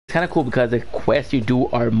kind of cool because the quests you do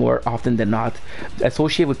are more often than not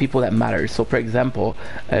associated with people that matter. So, for example,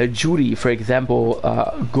 Judy, for example,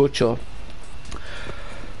 Gocho,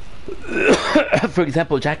 for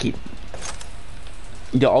example, Jackie.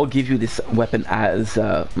 They'll all give you this weapon as,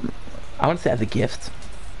 I want to say as a gift.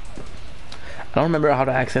 I don't remember how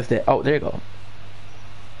to access it. Oh, there you go.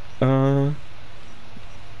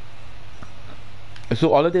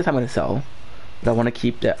 So all of this I'm going to sell, but I want to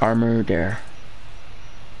keep the armor there.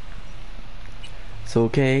 It's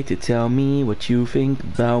okay to tell me what you think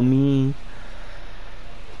about me.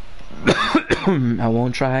 I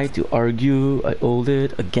won't try to argue. I hold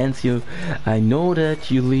it against you. I know that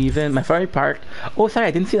you leave in my favorite part. Oh, sorry,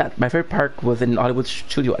 I didn't see that. My favorite part was in Hollywood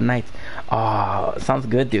Studio at night. Oh, sounds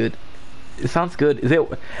good, dude. It sounds good. Is it?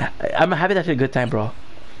 I'm happy that you had a good time, bro.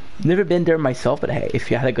 Never been there myself, but hey,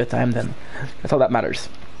 if you had a good time, then that's all that matters.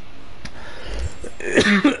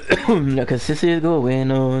 Cause this is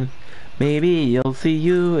going on. Maybe I'll see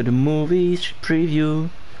you at the movies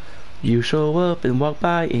preview. You show up and walk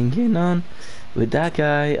by and get on with that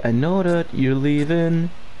guy. I know that you're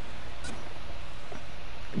leaving.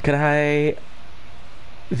 Can I...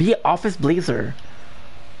 The office blazer.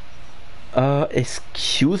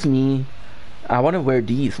 Excuse me. I want to wear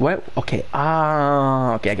these. What? Okay.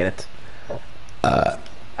 Ah, okay, I get it.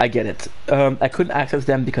 I get it. I couldn't access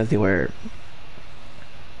them because they were...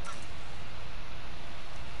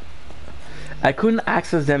 I couldn't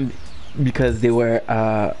access them because they were,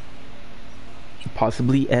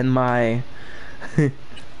 possibly in my...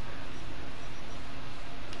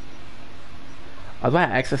 How do I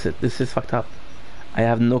access it? This is fucked up. I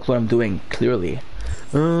have no clue what I'm doing, clearly.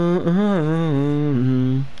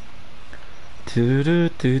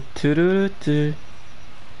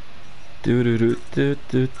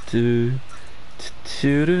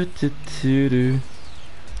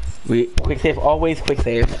 Wait, quick save, always quick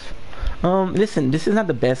save. Listen, this is not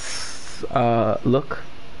the best look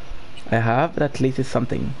I have, but at least it's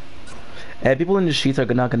something. People in the streets are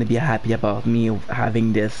not gonna be happy about me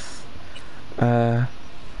having this out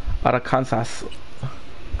of Kansas.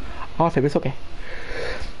 Oh, it's okay.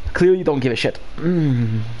 Clearly you don't give a shit.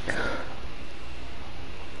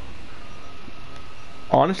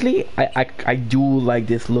 Honestly, I do like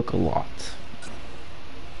this look a lot.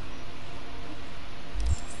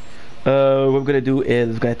 What we're gonna do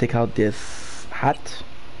is we're gonna take out this hat.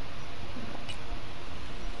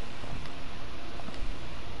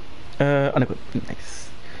 Unequip. Nice.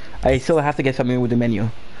 I still have to get familiar with the menu.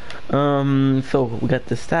 So we got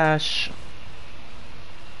the stash.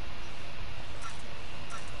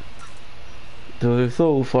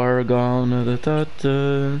 So far gone.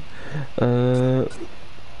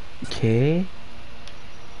 Okay.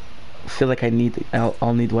 Feel like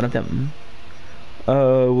I'll need one of them.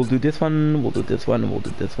 We'll do this one. We'll do this one. We'll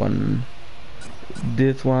do this one.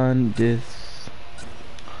 This one. This.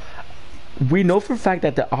 We know for a fact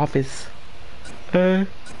that the office get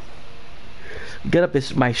up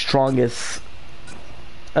is my strongest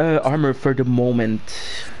armor for the moment.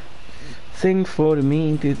 Sing for the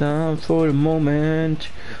meantime, for the moment.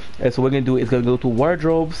 So what we're gonna do is gonna go to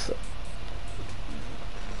wardrobes,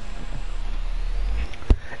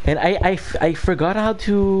 and I forgot how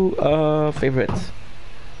to favorites.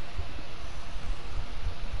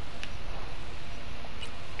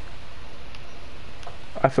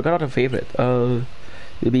 I forgot how to favorite. It'll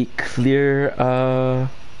be clear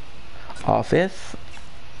office.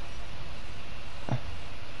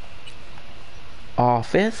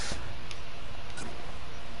 Office.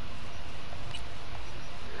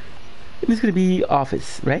 And it's gonna be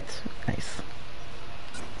office, right? Nice.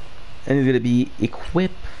 And it's gonna be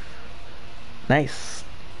equip. Nice.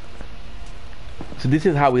 So this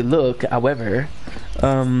is how we look. However,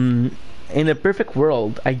 in a perfect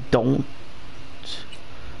world, I don't.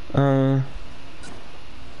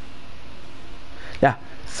 Yeah,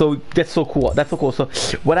 so that's so cool. That's so cool. So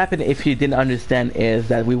what happened, if you didn't understand, is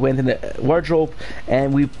that we went in the wardrobe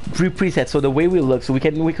and we preset. So the way we look, so we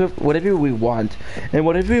equip whatever we want, and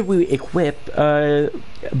whatever we equip,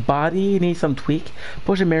 body needs some tweak.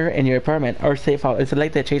 Push a mirror in your apartment or save out and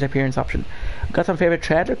select the change appearance option. Got some favorite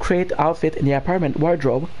trend or create outfit in the apartment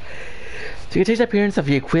wardrobe. So you can change the appearance of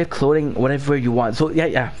your equipped clothing whatever you want. So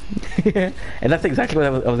yeah. And that's exactly what I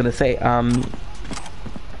was gonna say.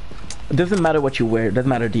 It doesn't matter what you wear. It doesn't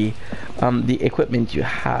matter the equipment you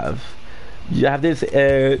have. You have this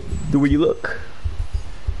the way you look,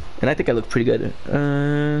 and I think I look pretty good.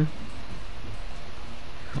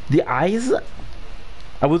 The eyes.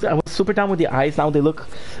 I was super down with the eyes. Now they look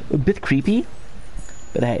a bit creepy,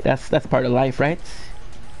 but hey, that's part of life, right?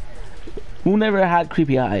 Who never had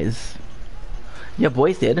creepy eyes? Yeah,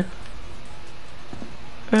 boys did.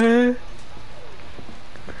 Could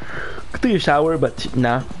take a shower, but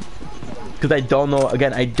nah. Because I don't know.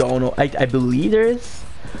 Again, I don't know. I believe there is,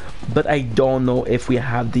 but I don't know if we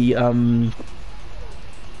have the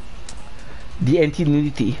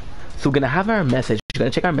anti-nudity. So we're gonna have our message. We're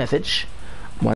gonna check our message.